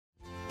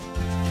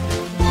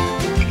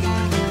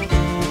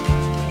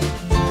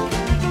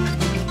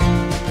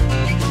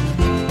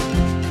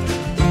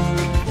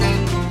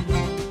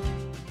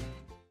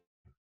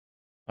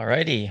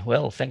Alrighty,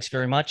 well, thanks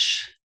very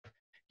much,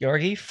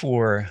 Georgi,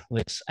 for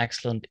this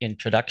excellent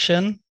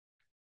introduction.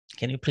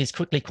 Can you please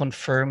quickly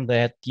confirm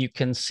that you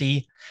can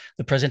see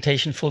the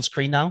presentation full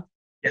screen now?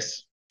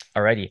 Yes.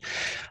 Alrighty.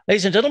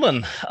 Ladies and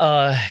gentlemen,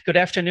 good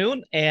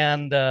afternoon.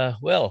 And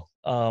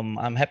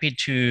I'm happy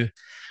to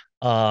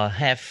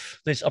have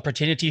this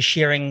opportunity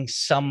sharing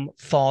some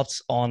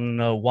thoughts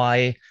on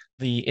why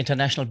the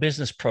international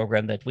business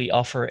program that we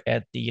offer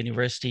at the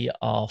University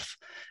of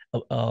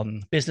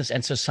Business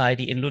and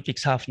Society in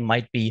Ludwigshafen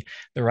might be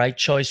the right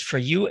choice for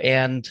you.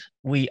 And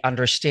we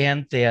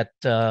understand that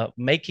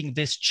making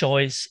this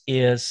choice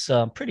is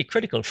pretty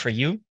critical for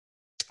you,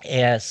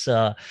 as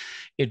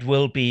it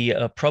will be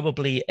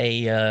probably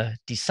a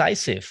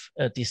decisive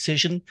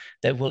decision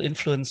that will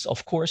influence,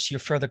 of course, your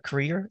further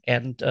career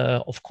and,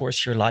 of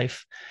course, your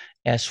life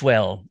as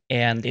well.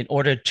 And in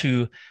order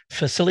to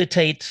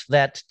facilitate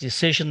that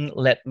decision,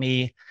 let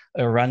me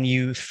run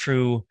you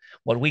through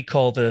what we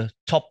call the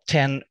top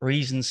 10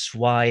 reasons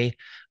why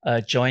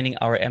joining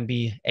our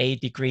MBA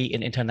degree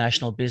in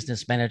international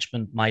business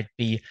management might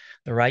be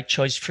the right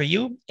choice for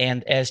you.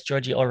 And as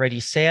Georgie already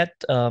said,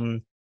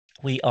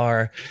 we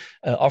are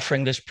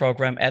offering this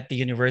program at the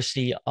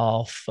University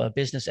of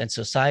Business and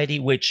Society,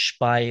 which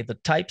by the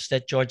types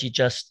that Georgie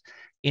just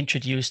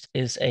introduced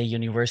is a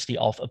University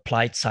of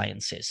Applied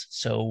Sciences.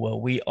 So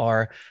we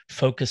are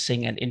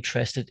focusing and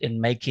interested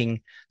in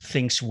making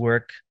things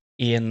work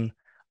in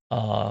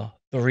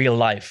the real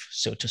life,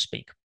 so to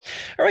speak.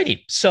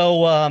 Alrighty,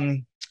 so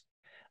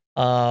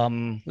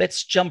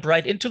let's jump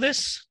right into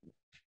this.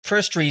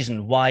 First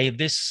reason why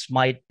this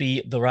might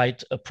be the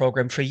right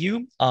program for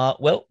you.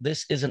 Well,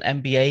 this is an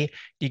MBA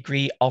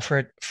degree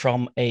offered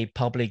from a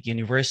public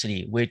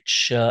university,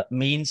 which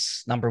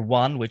means, number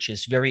one, which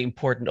is very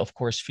important, of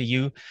course, for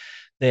you,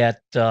 that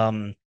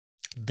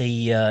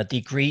the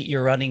degree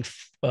you're running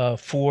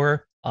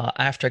for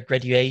after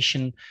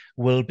graduation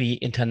will be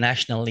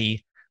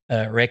internationally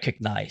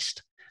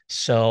recognized.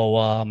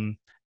 So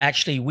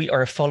actually, we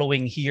are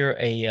following here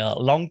a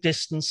long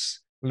distance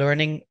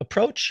learning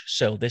approach.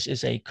 So this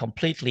is a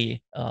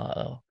completely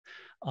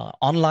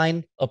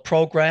online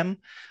program,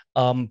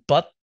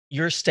 but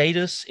your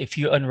status, if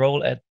you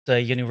enroll at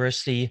the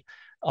University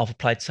of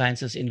Applied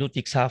Sciences in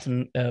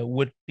Ludwigshafen,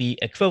 would be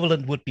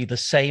equivalent, would be the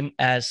same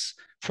as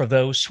for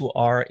those who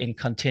are in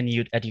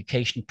continued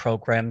education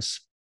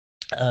programs,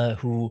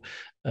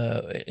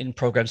 in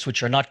programs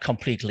which are not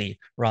completely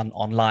run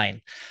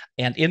online.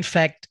 And in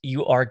fact,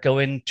 you are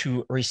going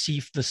to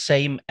receive the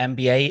same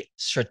MBA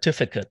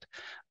certificate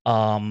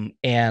and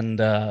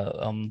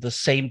the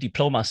same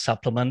diploma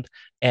supplement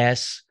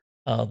as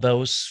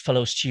those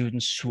fellow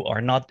students who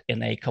are not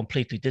in a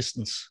completely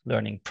distance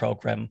learning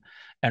program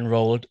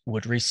enrolled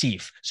would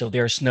receive. So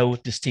there's no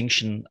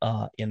distinction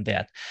in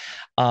that.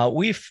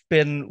 We've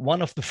been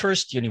one of the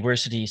first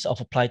universities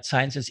of applied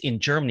sciences in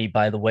Germany,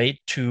 by the way,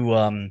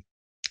 to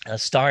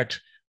start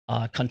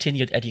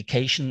continued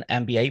education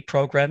MBA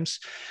programs.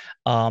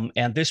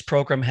 And this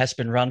program has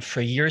been run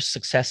for years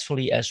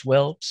successfully as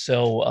well.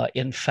 So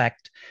in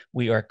fact,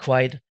 we are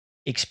quite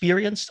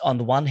experienced on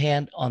the one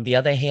hand. On the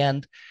other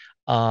hand,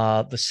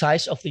 the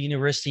size of the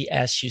university,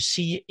 as you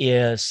see,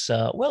 is,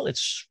 well,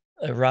 it's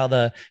a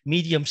rather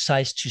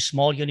medium-sized to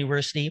small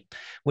university,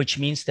 which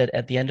means that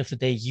at the end of the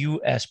day, you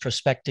as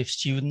prospective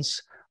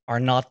students are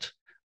not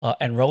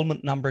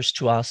enrollment numbers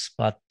to us,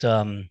 but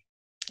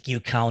you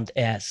count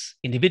as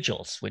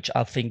individuals, which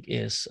I think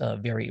is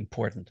very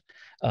important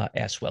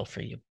as well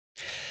for you.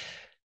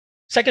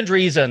 Second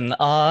reason,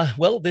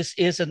 well, this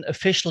is an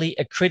officially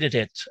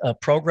accredited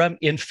program.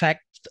 In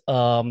fact,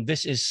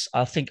 this is,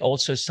 I think,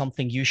 also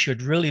something you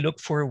should really look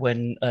for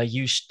when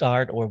you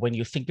start or when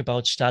you think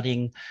about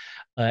studying,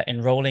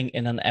 enrolling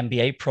in an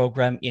MBA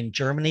program in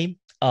Germany,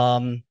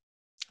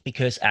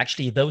 because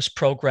actually those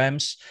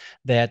programs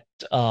that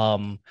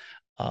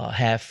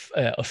have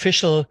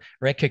official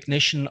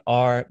recognition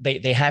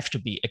they have to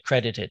be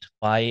accredited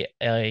by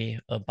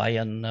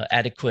an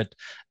adequate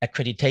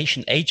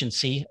accreditation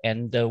agency,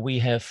 and we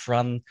have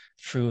run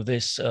through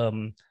this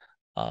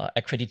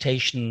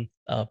accreditation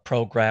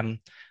program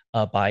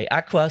by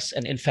AQUAS,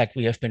 and in fact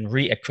we have been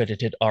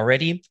re-accredited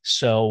already.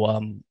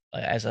 So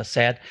as I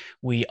said,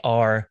 we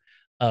are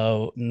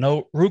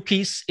no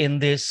rookies in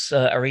this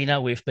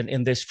arena. We've been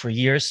in this for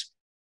years.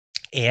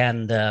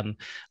 And the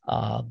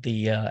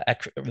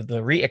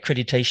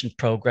re-accreditation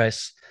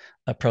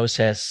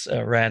process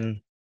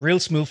ran real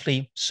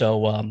smoothly.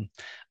 So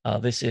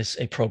this is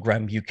a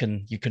program you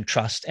can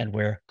trust and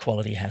where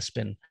quality has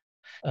been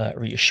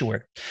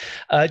reassured.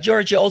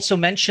 George, you also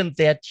mentioned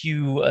that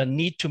you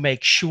need to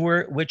make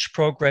sure which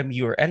program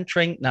you're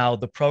entering. Now,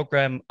 the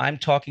program I'm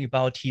talking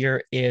about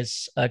here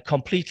is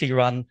completely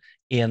run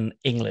in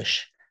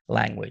English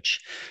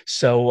language.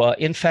 So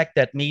in fact,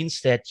 that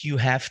means that you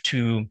have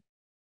to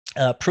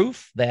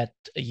prove that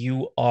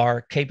you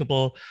are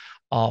capable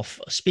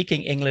of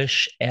speaking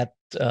English at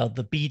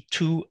the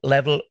B2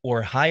 level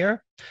or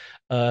higher,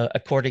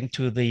 according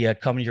to the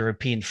Common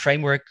European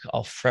Framework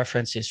of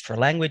References for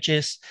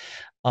Languages.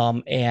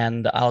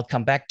 And I'll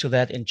come back to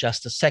that in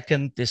just a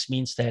second. This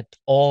means that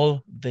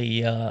all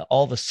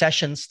the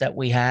sessions that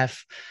we have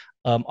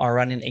are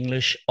run in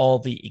English. All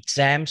the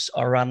exams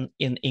are run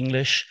in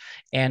English,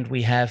 and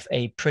we have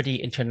a pretty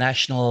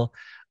international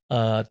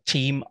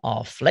team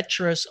of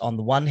lecturers on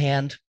the one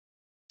hand,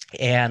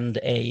 and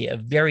a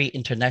very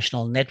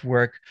international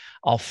network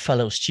of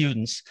fellow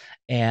students.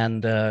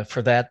 And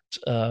for that,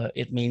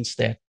 it means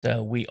that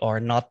we are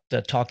not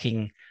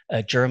talking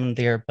German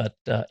there, but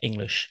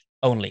English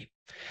only,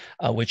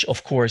 which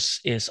of course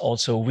is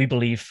also, we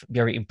believe,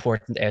 very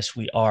important as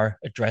we are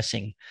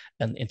addressing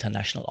an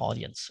international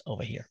audience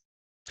over here.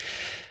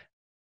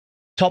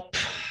 Top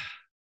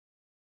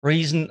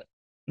reason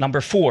number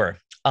 4.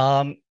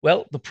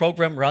 Well, the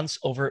program runs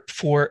over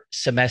 4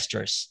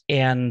 semesters.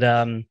 And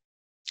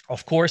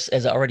of course,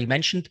 as I already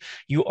mentioned,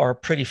 you are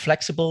pretty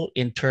flexible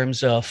in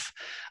terms of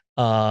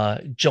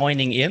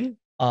joining in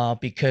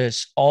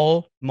because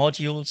all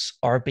modules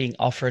are being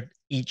offered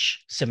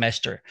each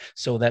semester.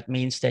 So that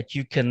means that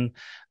you can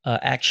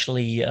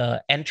actually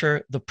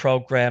enter the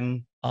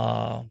program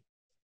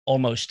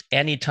almost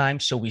any time.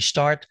 So we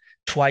start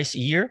twice a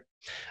year.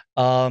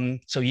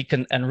 So you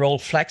can enroll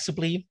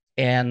flexibly,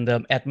 and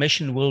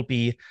admission will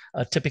be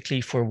typically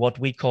for what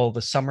we call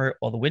the summer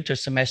or the winter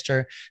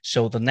semester.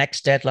 So the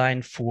next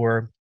deadline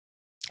for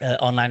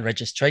online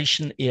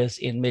registration is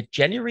in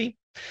mid-January,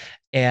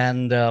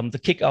 and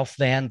the kickoff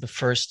then, the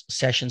first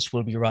sessions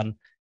will be run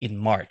in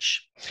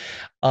March.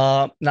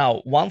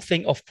 Now, one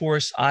thing, of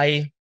course,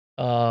 I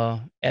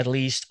at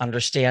least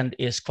understand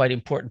is quite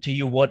important to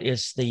you. What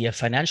is the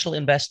financial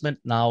investment?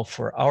 Now,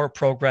 for our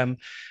program,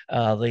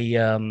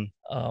 the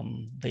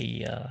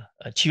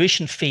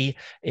tuition fee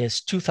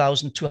is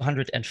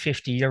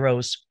 2,250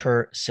 euros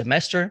per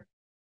semester.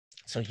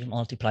 So you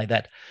multiply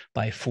that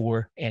by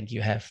 4 and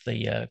you have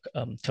the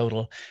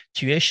total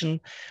tuition.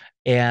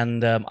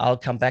 And I'll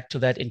come back to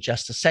that in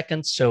just a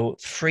second. So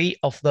 3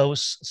 of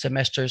those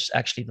semesters,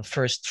 actually the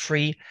first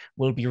 3,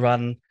 will be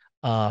run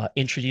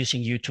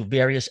introducing you to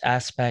various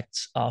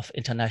aspects of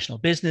international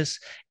business,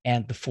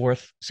 and the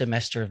 4th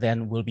semester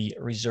then will be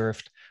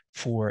reserved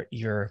for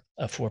your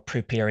for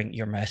preparing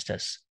your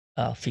master's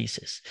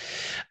thesis.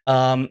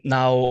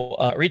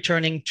 Now,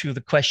 returning to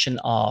the question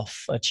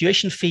of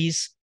tuition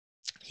fees,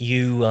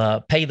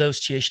 you pay those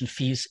tuition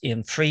fees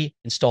in 3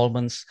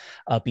 installments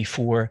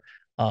before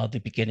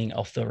the beginning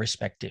of the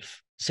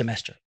respective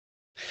semester.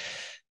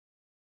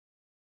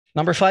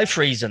 Number 5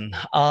 reason.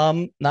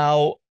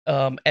 Now,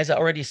 as I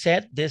already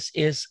said, this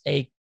is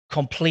a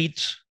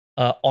complete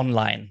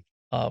online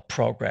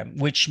program,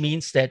 which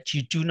means that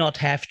you do not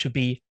have to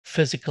be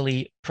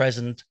physically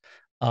present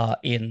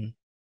in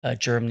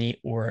Germany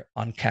or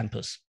on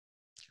campus.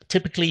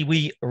 Typically,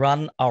 we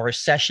run our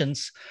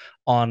sessions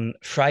on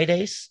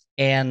Fridays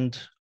and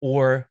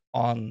or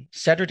on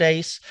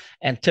Saturdays,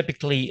 and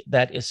typically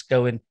that is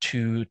going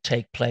to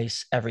take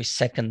place every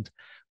second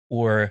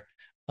or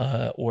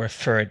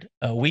third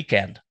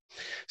weekend.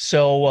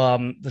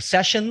 So the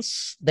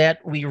sessions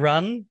that we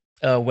run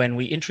when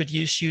we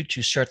introduce you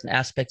to certain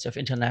aspects of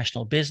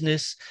international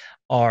business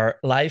are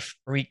live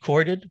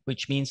recorded,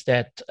 which means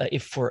that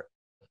if for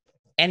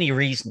any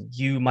reason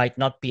you might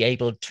not be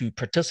able to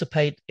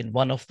participate in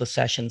one of the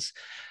sessions,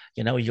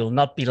 you know, you'll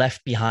not be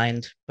left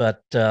behind,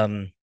 but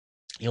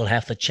you'll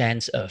have the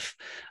chance of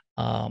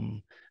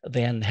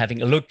then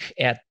having a look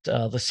at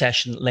the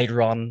session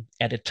later on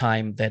at a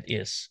time that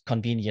is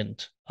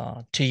convenient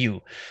to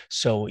you.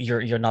 So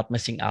you're not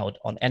missing out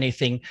on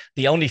anything.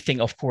 The only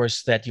thing, of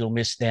course, that you'll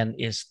miss then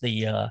is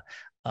the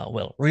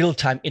well,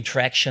 real-time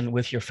interaction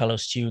with your fellow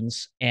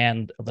students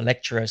and the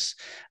lecturers,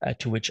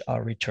 to which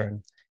I'll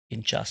return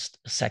in just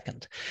a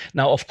second.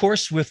 Now, of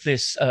course, with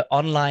this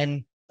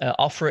online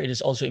offer, it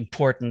is also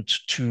important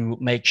to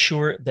make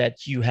sure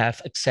that you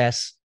have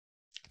access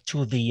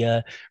to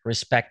the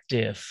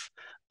respective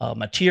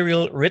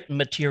material, written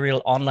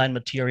material, online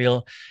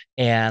material,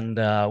 and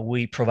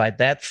we provide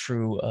that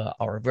through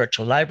our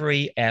virtual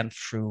library and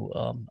through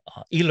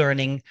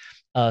e-learning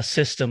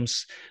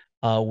systems,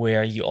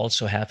 where you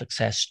also have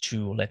access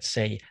to, let's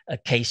say,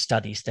 case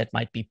studies that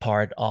might be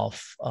part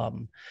of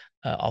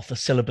the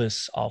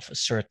syllabus of a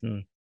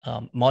certain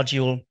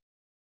module.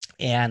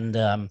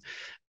 And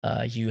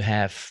you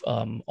have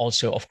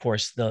also, of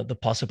course, the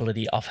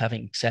possibility of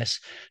having access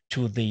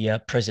to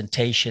the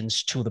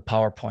presentations, to the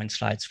PowerPoint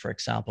slides, for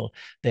example,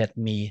 that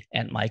me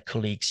and my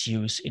colleagues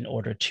use in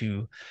order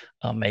to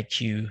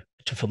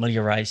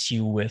familiarize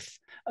you with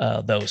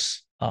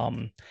those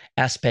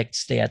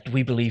aspects that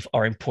we believe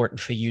are important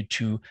for you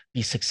to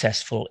be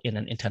successful in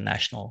an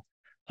international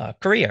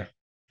career.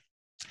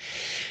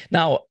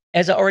 Now,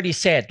 as I already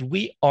said,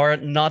 we are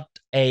not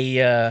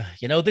a,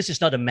 this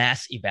is not a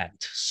mass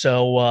event.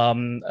 So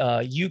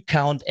you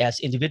count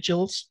as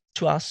individuals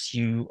to us.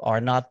 You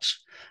are not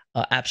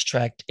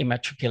abstract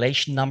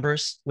immatriculation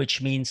numbers,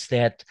 which means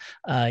that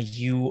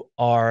you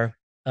are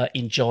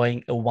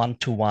enjoying a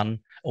one-to-one,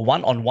 a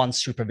one-on-one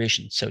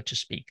supervision, so to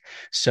speak.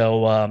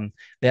 So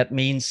that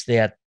means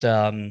that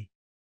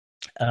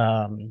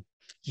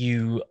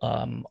You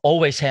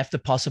always have the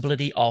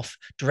possibility of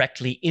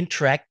directly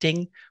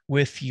interacting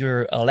with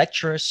your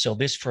lecturers. So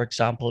this, for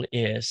example,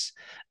 is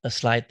a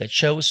slide that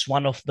shows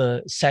one of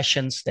the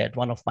sessions that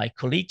one of my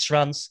colleagues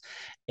runs.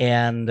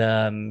 And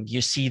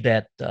you see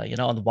that,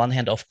 on the one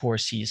hand, of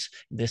course, he's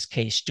in this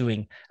case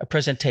doing a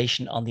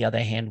presentation. On the other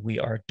hand, we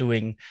are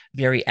doing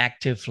very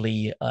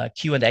actively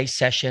Q&A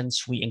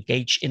sessions. We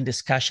engage in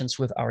discussions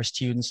with our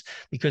students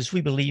because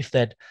we believe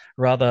that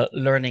rather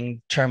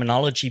learning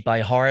terminology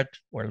by heart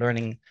or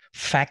learning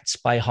facts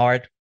by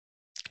heart,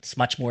 it's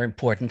much more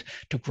important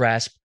to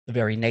grasp the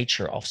very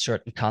nature of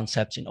certain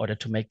concepts in order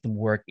to make them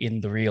work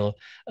in the real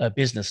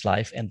business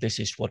life. And this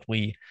is what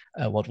we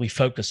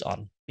focus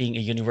on. Being a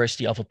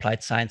University of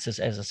Applied Sciences,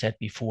 as I said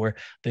before,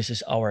 this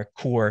is our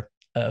core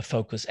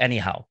focus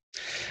anyhow.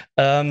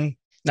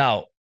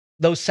 Now,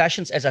 those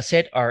sessions, as I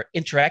said, are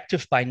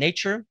interactive by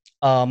nature.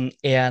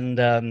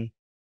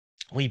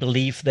 We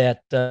believe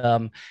that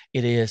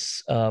it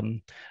is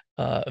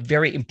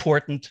very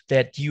important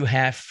that you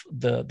have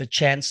the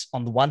chance,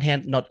 on the one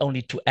hand, not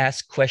only to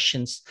ask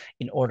questions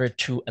in order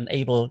to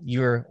enable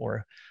your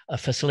or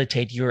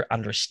facilitate your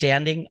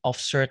understanding of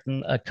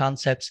certain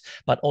concepts,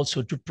 but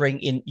also to bring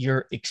in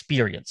your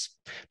experience,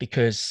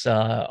 because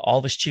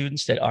all the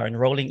students that are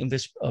enrolling in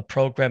this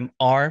program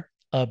are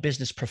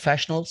business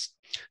professionals.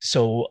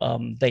 So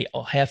they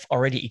have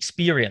already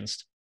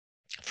experienced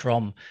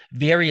from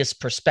various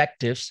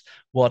perspectives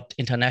what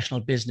international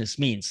business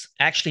means.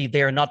 Actually,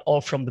 they are not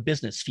all from the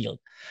business field.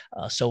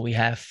 So we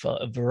have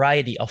a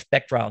variety of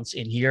backgrounds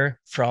in here,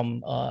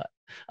 from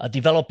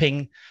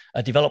development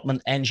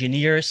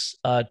engineers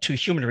to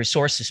human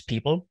resources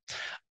people.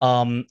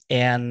 We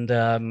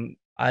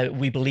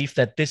believe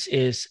that this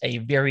is a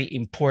very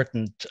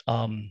important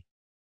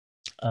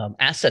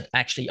asset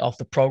actually of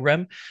the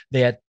program,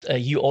 that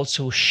you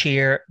also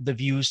share the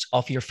views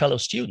of your fellow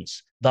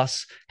students,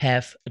 thus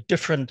have a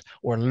different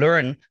or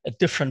learn a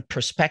different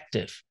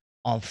perspective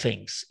on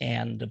things.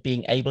 And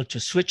being able to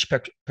switch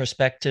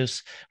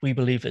perspectives, we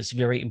believe, is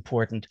very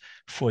important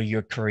for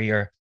your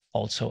career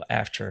also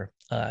after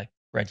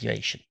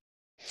graduation.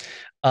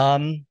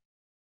 And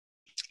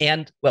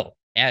well,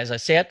 as I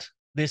said,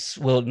 this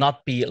will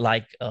not be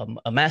like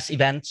a mass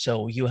event,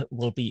 so you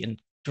will be in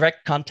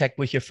direct contact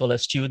with your fellow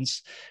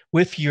students,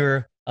 with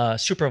your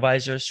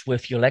supervisors,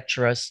 with your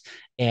lecturers,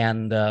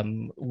 and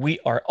we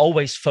are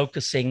always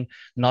focusing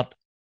not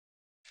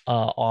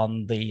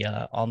on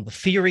the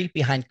theory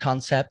behind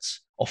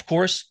concepts. Of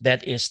course,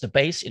 that is the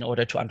base in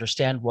order to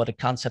understand what a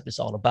concept is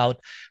all about,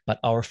 but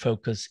our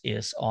focus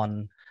is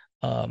on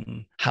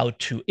how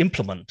to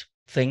implement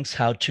things,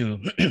 how to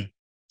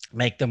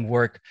make them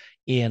work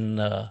in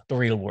the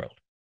real world.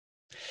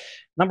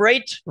 Number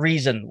 8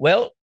 reason,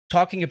 well,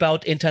 talking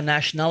about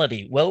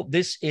internationality. Well,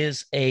 this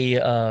is a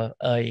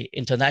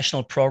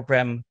international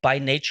program by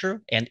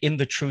nature and in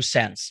the true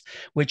sense,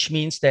 which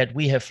means that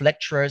we have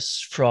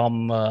lecturers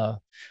from,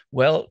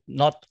 well,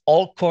 not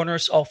all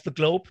corners of the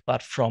globe,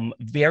 but from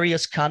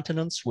various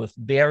continents with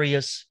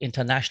various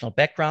international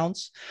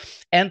backgrounds.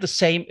 And the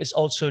same is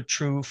also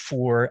true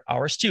for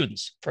our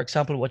students. For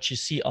example, what you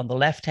see on the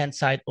left-hand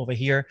side over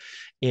here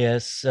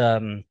is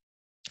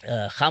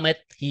Hamed.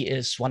 He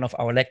is one of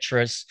our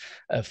lecturers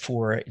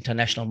for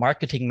international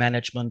marketing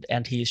management,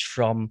 and he's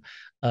from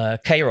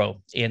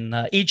Cairo in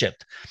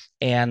Egypt.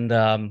 And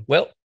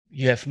well,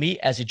 you have me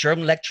as a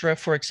German lecturer,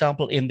 for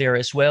example, in there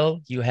as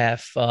well. You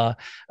have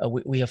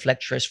we have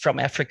lecturers from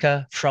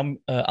Africa, from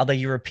other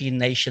European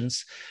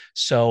nations.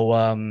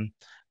 So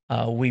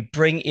we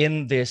bring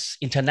in this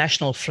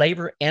international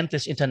flavor and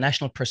this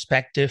international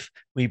perspective.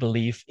 We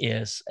believe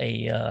is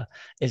a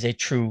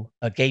true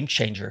game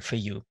changer for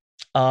you.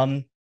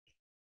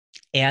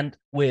 And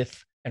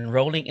with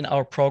enrolling in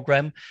our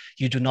program,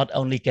 you do not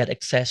only get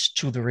access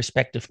to the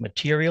respective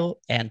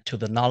material and to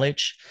the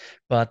knowledge,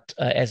 but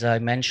as I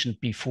mentioned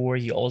before,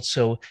 you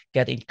also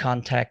get in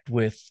contact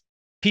with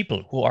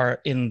people who are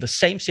in the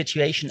same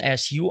situation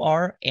as you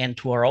are and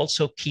who are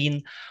also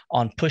keen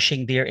on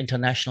pushing their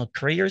international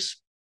careers,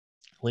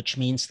 which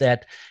means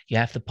that you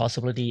have the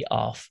possibility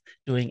of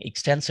doing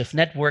extensive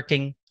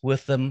networking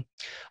with them,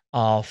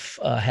 of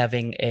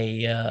having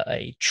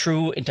a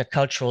true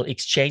intercultural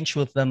exchange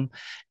with them,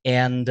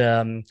 and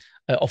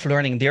of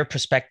learning their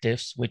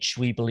perspectives, which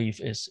we believe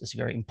is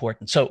very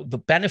important. So the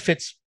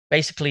benefits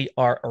basically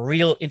are a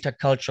real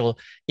intercultural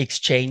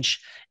exchange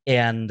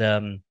and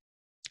a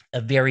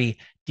very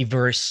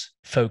diverse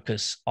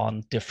focus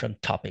on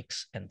different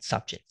topics and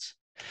subjects.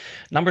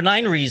 Number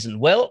 9 reason,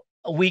 well,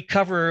 we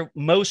cover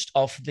most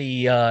of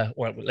the,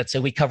 or let's say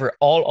we cover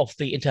all of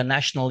the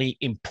internationally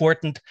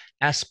important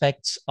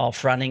aspects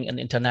of running an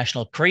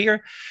international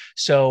career.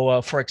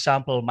 So, for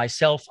example,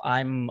 myself,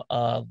 I'm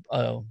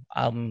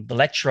the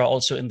lecturer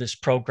also in this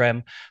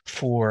program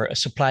for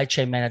supply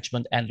chain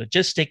management and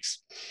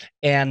logistics.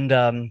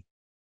 And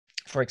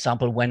for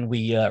example, when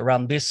we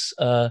run this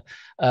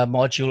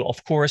module,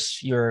 of course,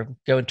 you're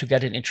going to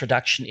get an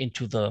introduction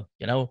into the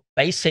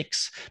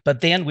basics,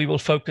 but then we will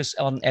focus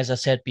on, as I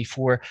said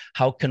before,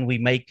 how can we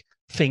make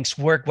things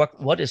work,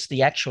 what is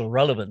the actual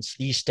relevance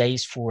these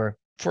days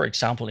for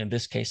example, in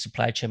this case,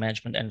 supply chain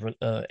management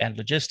and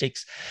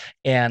logistics.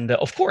 And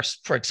of course,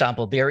 for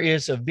example, there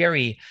is a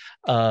very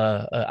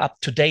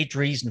up-to-date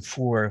reason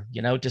for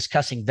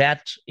discussing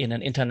that in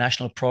an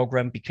international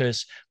program,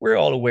 because we're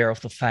all aware of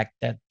the fact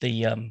that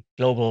the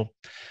global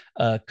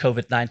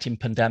COVID-19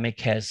 pandemic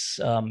has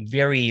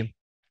very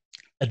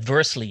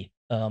adversely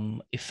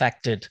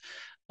affected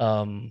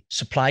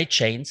supply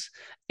chains,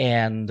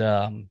 and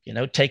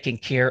taking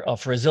care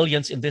of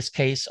resilience in this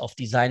case, of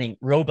designing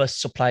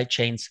robust supply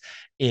chains,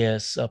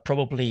 is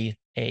probably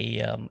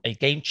a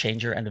game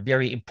changer and a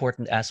very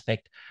important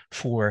aspect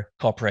for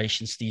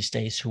corporations these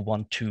days who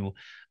want to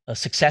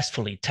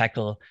successfully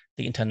tackle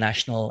the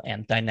international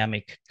and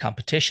dynamic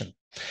competition.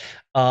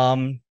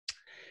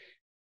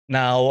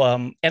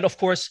 Now, and of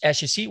course,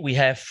 as you see, we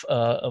have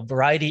a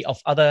variety of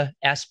other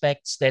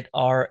aspects that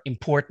are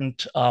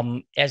important.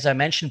 As I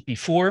mentioned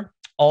before,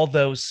 all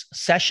those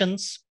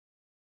sessions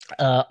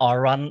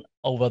are run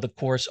over the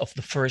course of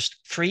the first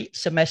 3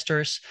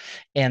 semesters,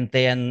 and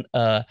then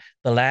the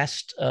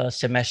last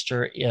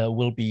semester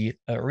will be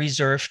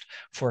reserved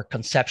for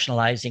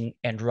conceptualizing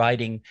and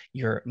writing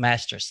your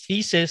master's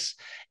thesis.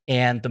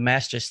 And the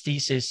master's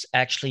thesis,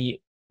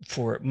 actually,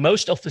 for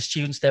most of the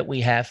students that we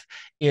have,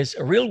 is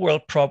a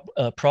real-world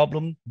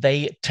problem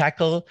they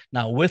tackle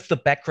now with the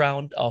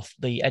background of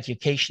the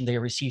education they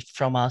received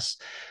from us.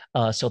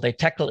 So they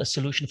tackle a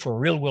solution for a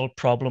real-world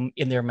problem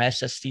in their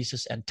master's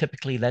thesis, and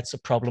typically that's a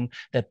problem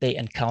that they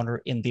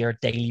encounter in their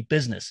daily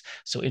business.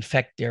 So in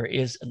fact, there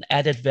is an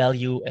added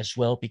value as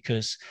well,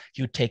 because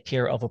you take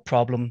care of a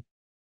problem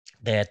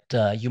that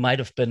you might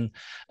have been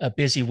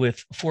busy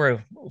with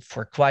for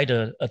quite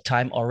a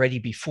time already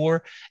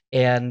before.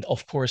 And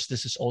of course,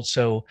 this is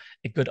also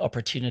a good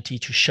opportunity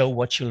to show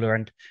what you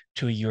learned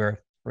to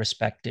your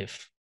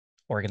respective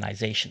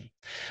organization.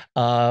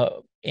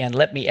 And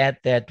let me add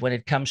that when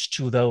it comes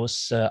to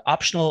those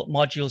optional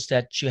modules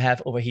that you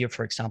have over here,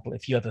 for example,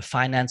 if you have a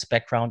finance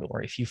background,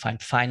 or if you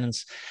find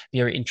finance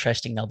very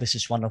interesting, now this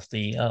is one of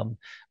the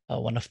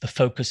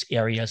focus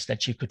areas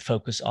that you could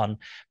focus on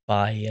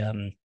by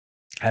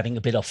having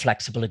a bit of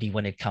flexibility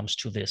when it comes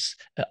to this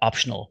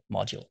optional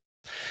module.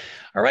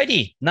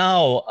 Alrighty,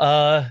 now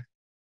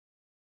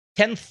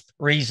 10th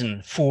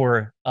reason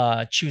for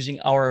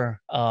choosing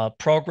our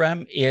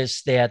program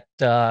is that,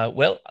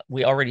 well,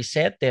 we already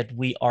said that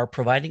we are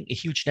providing a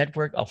huge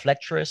network of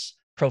lecturers,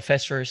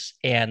 professors,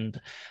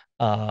 and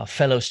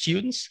fellow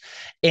students.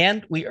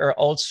 And we are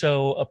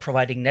also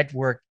providing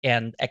network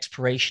and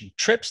exploration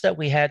trips that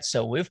we had.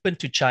 So we've been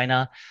to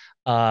China,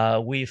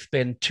 we've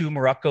been to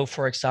Morocco,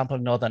 for example,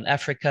 Northern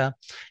Africa.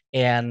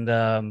 And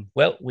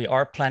well, we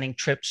are planning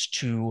trips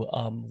to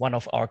one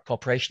of our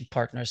cooperation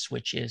partners,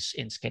 which is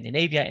in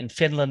Scandinavia, in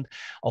Finland,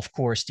 of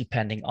course,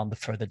 depending on the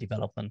further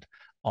development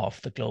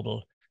of the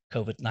global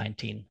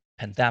COVID-19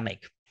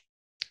 pandemic.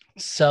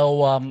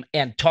 So,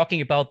 and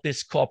talking about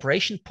this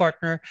cooperation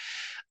partner,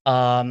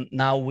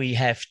 now we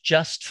have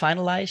just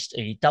finalized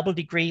a double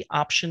degree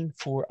option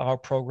for our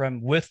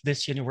program with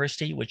this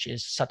university, which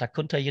is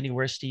Satakunta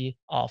University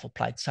of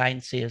Applied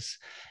Sciences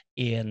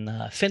in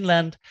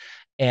Finland.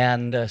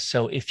 And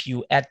so if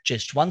you add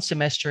just one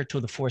semester to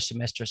the 4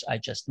 semesters I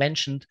just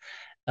mentioned,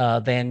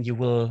 then you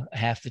will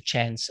have the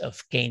chance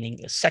of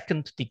gaining a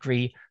 2nd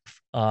degree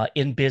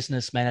in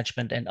business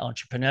management and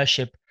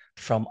entrepreneurship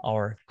from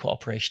our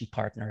cooperation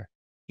partner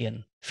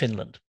in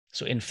Finland.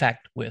 So in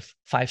fact, with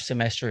 5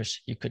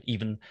 semesters, you could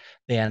even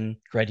then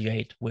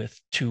graduate with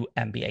 2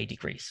 MBA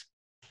degrees.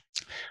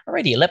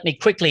 Alrighty, let me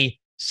quickly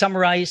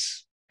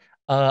summarize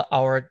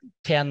our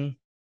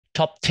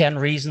top 10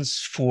 reasons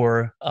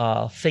for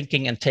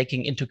thinking and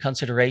taking into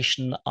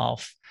consideration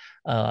of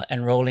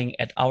enrolling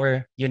at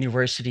our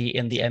university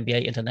in the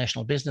MBA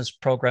International Business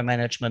Program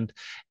Management.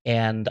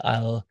 And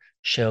I'll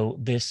show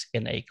this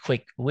in a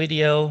quick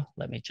video.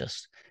 Let me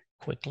just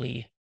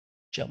quickly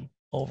jump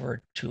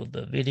over to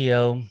the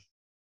video.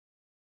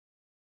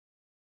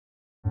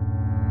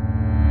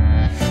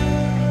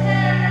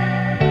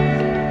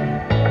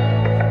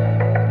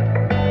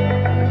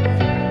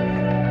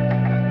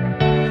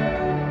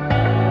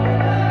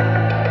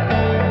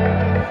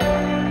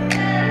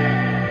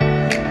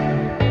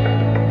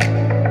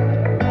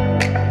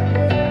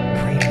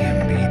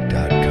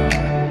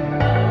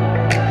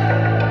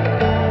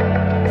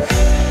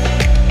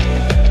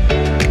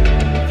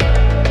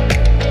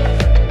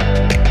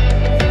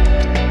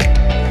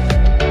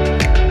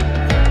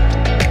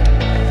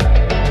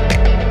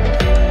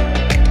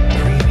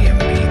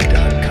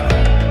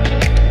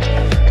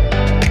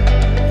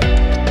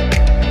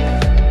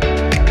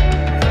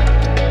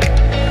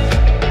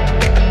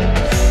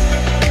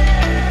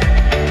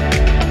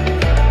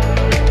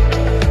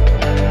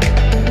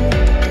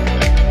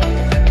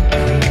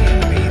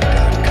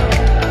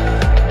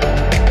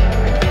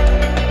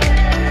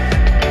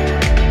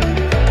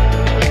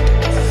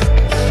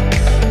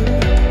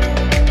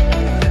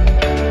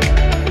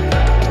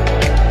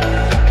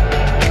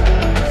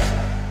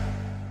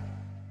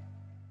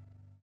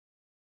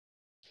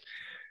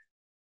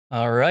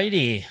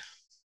 Alrighty,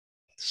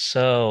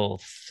 So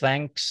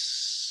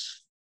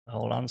thanks.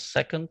 Hold on a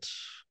second.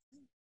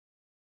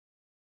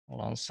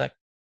 Hold on a sec.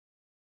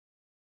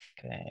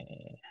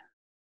 Okay.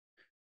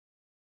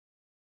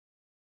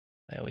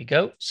 There we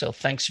go. So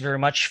thanks very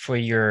much for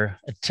your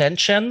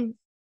attention.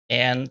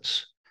 And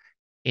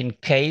in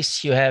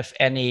case you have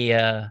any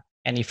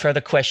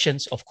further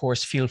questions, of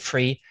course, feel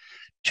free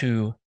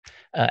to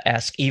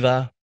ask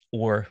Eva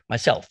or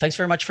myself. Thanks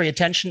very much for your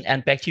attention,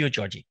 and back to you,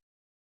 Georgie.